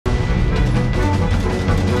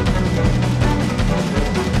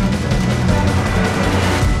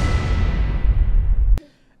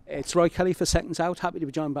It's Roy Kelly for Seconds Out. Happy to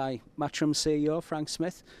be joined by Matchroom CEO Frank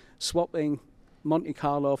Smith, swapping Monte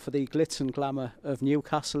Carlo for the glitz and glamour of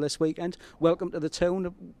Newcastle this weekend. Welcome to the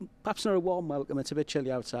town. Perhaps not a warm welcome, it's a bit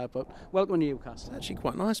chilly outside, but welcome to Newcastle. It's actually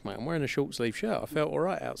quite nice, mate. I'm wearing a short sleeve shirt. I felt all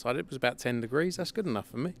right outside. It was about 10 degrees. That's good enough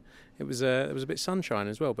for me. It was a bit sunshine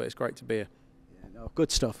as well, but it's great to be here. No,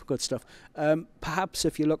 good stuff, good stuff. Perhaps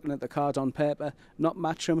if you're looking at the card on paper, not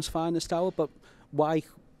Matchroom's finest hour, but why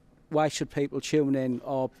should people tune in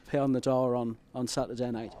or pay on the door on Saturday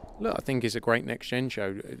night? Look, I think it's a great next-gen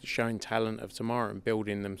show, showing talent of tomorrow and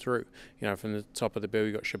building them through. You know, from the top of the bill,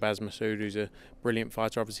 you've got Shabaz Masoud, who's a brilliant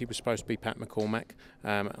fighter. Obviously, he was supposed to be Pat McCormack.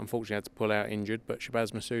 Unfortunately, had to pull out injured, but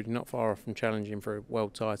Shabaz Masoud not far off from challenging for a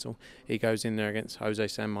world title. He goes in there against Jose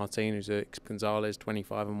San Martin, who's a Gonzalez,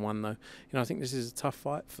 25-1 though. You know, I think this is a tough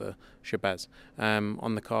fight for Shabaz.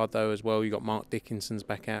 On the card, though, as well, you've got Mark Dickinson's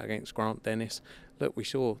back out against Grant Dennis. Look, we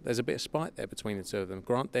saw there's a bit of spite there between the two of them.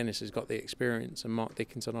 Grant Dennis has got the experience, and Mark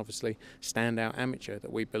Dickinson, obviously, standout amateur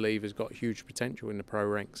that we believe has got huge potential in the pro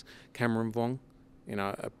ranks. Cameron Vong, you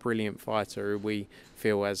know, a brilliant fighter who we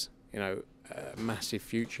feel has, you know, a massive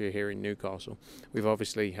future here in Newcastle. We've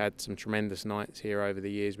obviously had some tremendous nights here over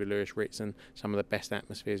the years with Lewis Ritson, some of the best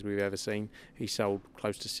atmospheres we've ever seen. He sold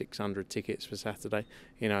close to 600 tickets for Saturday,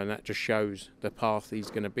 you know, and that just shows the path he's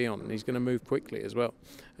going to be on, and he's going to move quickly as well.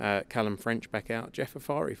 Callum French back out. Jeff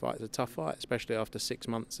Afari fight is a tough fight, especially after 6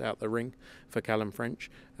 months out the ring for Callum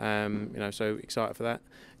French. You know, so excited for that.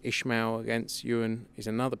 Ishmael against Ewan is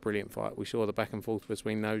another brilliant fight. We saw the back and forth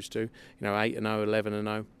between those two. You know, 8-0,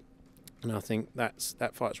 11-0. And I think that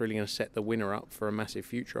fight's really going to set the winner up for a massive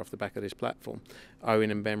future off the back of this platform.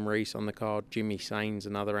 Owen and Ben Reese on the card. Jimmy Sains,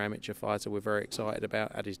 another amateur fighter we're very excited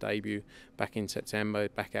about, had his debut back in September,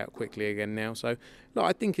 back out quickly again now. So, look,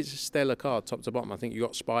 I think it's a stellar card, top to bottom. I think you've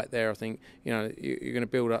got spite there. I think, you know, you're going to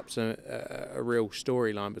build up a real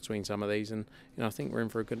storyline between some of these. And, you know, I think we're in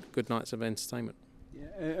for a good night's of entertainment. Yeah,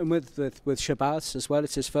 and with Shabaz as well,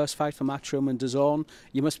 it's his first fight for Matchroom and DIDN.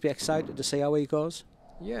 You must be excited to see how he goes.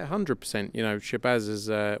 Yeah, 100%. You know, Shabaz is,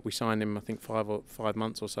 we signed him, I think, 5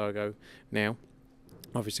 months or so ago now.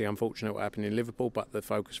 Obviously, unfortunate what happened in Liverpool, but the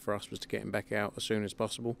focus for us was to get him back out as soon as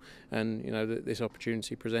possible. And, you know, this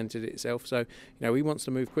opportunity presented itself. So, you know, he wants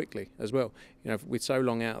to move quickly as well. You know, with so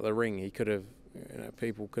long out of the ring, he could have, you know,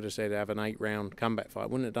 people could have said have an 8-round comeback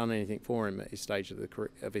fight. Wouldn't have done anything for him at his stage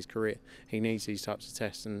of his career. He needs these types of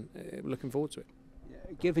tests, and looking forward to it. Yeah,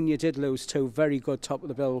 given you did lose 2 very good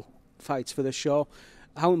top-of-the-bill fights for the show,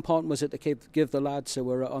 how important was it to give the lads who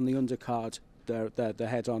were on the undercard their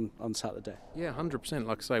head on Saturday? Yeah, 100%.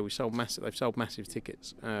 Like I say, they've sold massive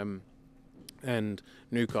tickets, and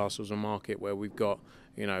Newcastle's a market where we've got,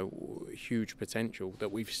 you know, huge potential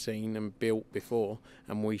that we've seen and built before,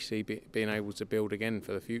 and we see being able to build again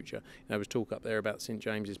for the future. You know, there was talk up there about St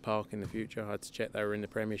James's Park in the future. I had to check they were in the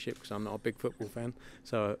Premiership because I'm not a big football fan,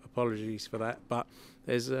 so apologies for that. But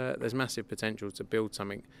there's massive potential to build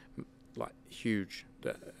something like huge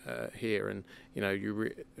here, and, you know,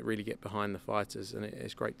 you really get behind the fighters, and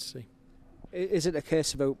it's great to see. Is it a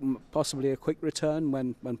case of possibly a quick return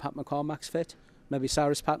when Pat McCormack's fit? Maybe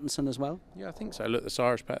Cyrus Pattinson as well? Yeah, I think so. Look, the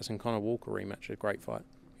Cyrus Pattinson-Conor Walker rematch is a great fight.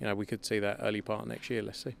 You know, we could see that early part of next year.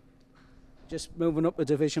 Let's see. Just moving up the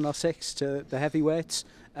Division or 6 to the heavyweights.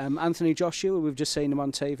 Anthony Joshua, we've just seen him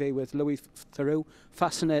on TV with Louis Theroux.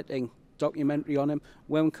 Fascinating documentary on him.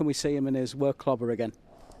 When can we see him in his work clobber again?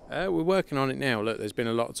 We're working on it now. Look, there's been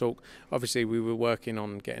a lot of talk. Obviously, we were working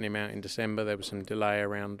on getting him out in December. There was some delay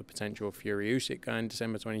around the potential of Fury Usyk going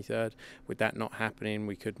December 23rd. With that not happening,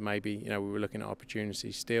 we could maybe, you know, we were looking at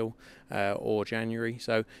opportunities still, or January.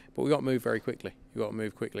 So, but we've got to move very quickly. You've got to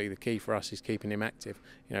move quickly. The key for us is keeping him active.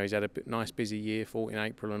 You know, he's had a nice busy year, fought in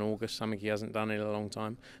April and August, something he hasn't done in a long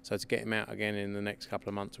time. So to get him out again in the next couple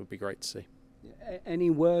of months would be great to see. Any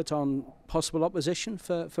word on possible opposition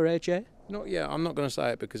for AJ? Not yet. I'm not going to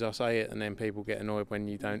say it because I say it and then people get annoyed when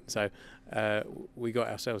you don't. So we got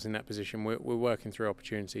ourselves in that position. We're working through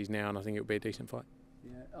opportunities now, and I think it'll be a decent fight.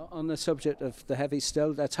 Yeah. On the subject of the heavy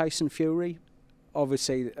still, Tyson Fury,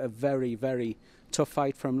 obviously a very, very tough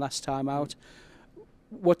fight from last time out.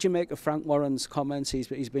 What do you make of Frank Warren's comments?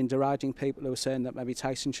 He's been deriding people who are saying that maybe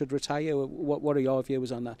Tyson should retire. What are your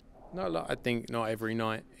views on that? No, look, I think not every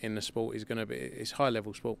night in the sport is going to be. It's high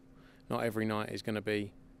level sport. Not every night is going to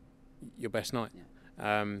be your best night.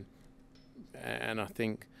 Yeah. And I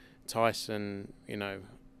think Tyson, you know,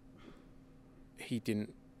 he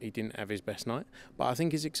didn't have his best night, but I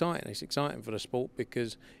think it's exciting. It's exciting for the sport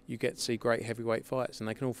because you get to see great heavyweight fights, and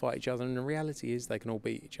they can all fight each other. And the reality is, they can all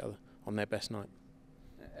beat each other on their best night.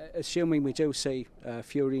 Assuming we do see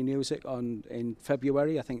Fury Music in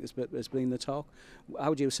February, I think there's been the talk.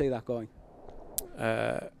 How do you see that going?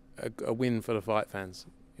 A win for the fight fans.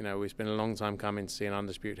 You know, it's been a long time coming to see an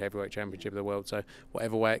undisputed heavyweight championship of the world. So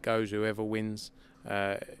whatever way it goes, whoever wins,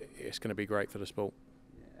 it's going to be great for the sport.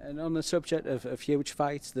 And on the subject of huge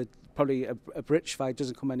fights, probably a British fight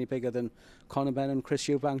doesn't come any bigger than Conor Benn and Chris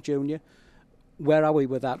Eubank Jr. Where are we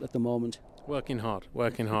with that at the moment? Working hard.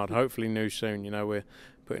 Hopefully news soon. You know, we're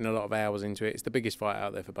putting a lot of hours into it. It's the biggest fight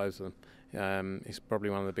out there for both of them. It's probably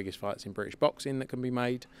one of the biggest fights in British boxing that can be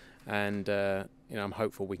made, and you know, I'm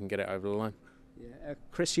hopeful we can get it over the line. Yeah.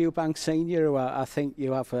 Chris Eubank Sr., who I think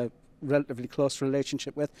you have a relatively close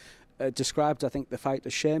relationship with, described, I think, the fight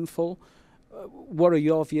as shameful. What are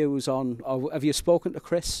your views on, or have you spoken to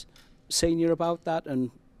Chris Sr. about that and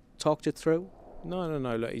talked it through? No.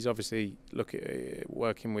 Look, he's obviously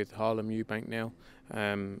working with Harlem Eubank now,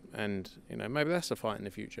 and you know, maybe that's a fight in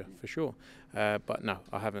the future for sure. But no,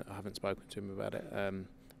 I haven't spoken to him about it.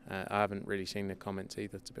 I haven't really seen the comments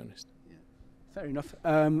either, to be honest. Yeah. Fair enough.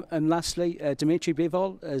 And lastly, Dimitri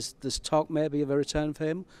Bivol, there's talk maybe of a return for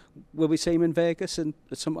him. Will we see him in Vegas at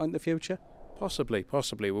some point in the future? Possibly.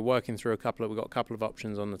 We're working through we've got a couple of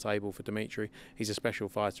options on the table for Dimitri. He's a special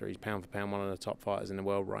fighter. He's pound for pound one of the top fighters in the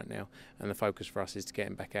world right now. And the focus for us is to get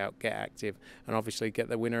him back out, get active, and obviously get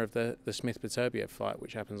the winner of the Smith-Beterbiev fight,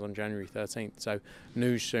 which happens on January 13th. So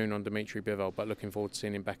news soon on Dimitri Bivol, but looking forward to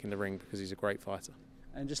seeing him back in the ring because he's a great fighter.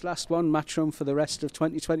 And just last one, Matchroom for the rest of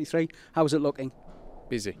 2023. How's it looking?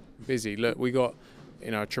 Busy. Look, we got,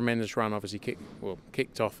 you know, a tremendous run. Obviously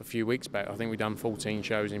kicked off a few weeks back. I think we've done 14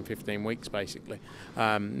 shows in 15 weeks basically.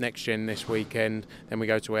 Next Gen this weekend, then we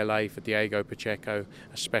go to LA for Diego Pacheco,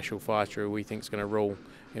 a special fighter who we think is going to rule,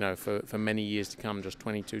 you know, for many years to come, just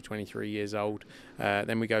 22, 23 years old.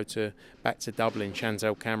 Then we go back to Dublin.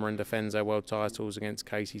 Chantel Cameron defends our world titles against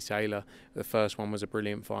Casey Taylor. The first one was a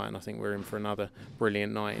brilliant fight, and I think we're in for another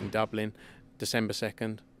brilliant night in Dublin. December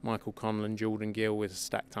 2nd, Michael Conlon, Jordan Gill with a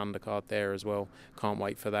stacked undercard there as well. Can't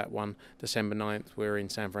wait for that one. December 9th, we're in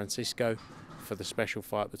San Francisco for the special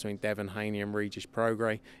fight between Devin Haney and Regis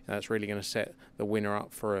Prograis. And that's really going to set the winner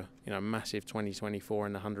up for a massive 2024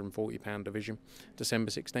 in the 140-pound division.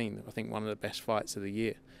 December 16th, I think one of the best fights of the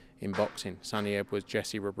year in boxing. Sonny Edwards,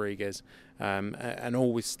 Jesse Rodriguez, and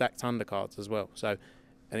all with stacked undercards as well. So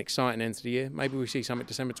an exciting end to the year. Maybe we see something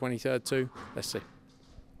December 23rd too. Let's see.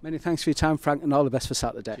 Many thanks for your time, Frank, and all the best for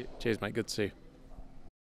Saturday. Cheers, mate. Good to see you.